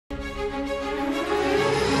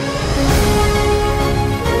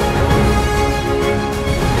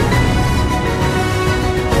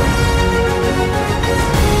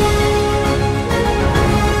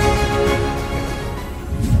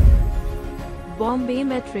Bombay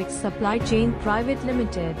Metrics Supply Chain Pvt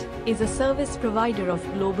Ltd is a service provider of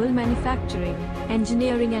global manufacturing,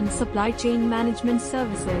 engineering and supply chain management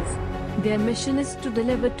services. Their mission is to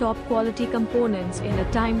deliver top-quality components in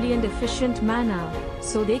a timely and efficient manner,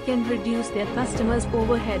 so they can reduce their customers'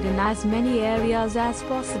 overhead in as many areas as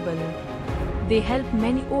possible. They help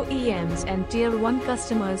many OEMs and Tier 1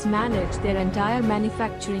 customers manage their entire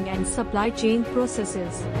manufacturing and supply chain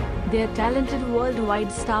processes. Their talented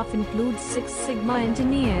worldwide staff includes Six Sigma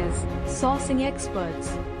engineers, sourcing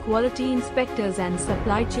experts, quality inspectors and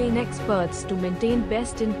supply chain experts to maintain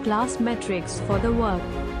best-in-class metrics for the work.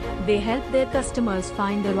 They help their customers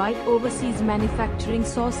find the right overseas manufacturing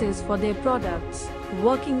sources for their products,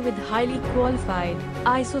 working with highly qualified,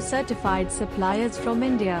 ISO-certified suppliers from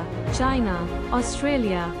India, China,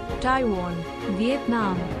 Australia, Taiwan,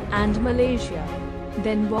 Vietnam, and Malaysia.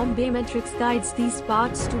 Then Bombay Metrics guides these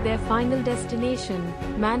parts to their final destination,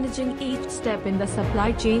 managing each step in the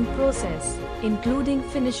supply chain process, including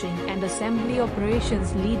finishing and assembly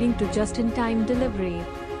operations leading to just-in-time delivery.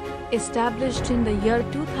 Established in the year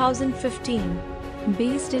 2015,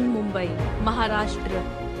 based in Mumbai,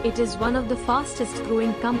 Maharashtra, it is one of the fastest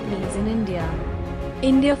growing companies in India.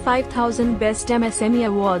 India 5000 Best MSME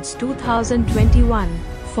Awards 2021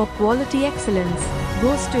 for quality excellence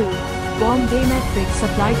goes to Bombay Metrics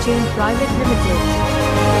Supply Chain Pvt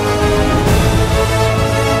Ltd.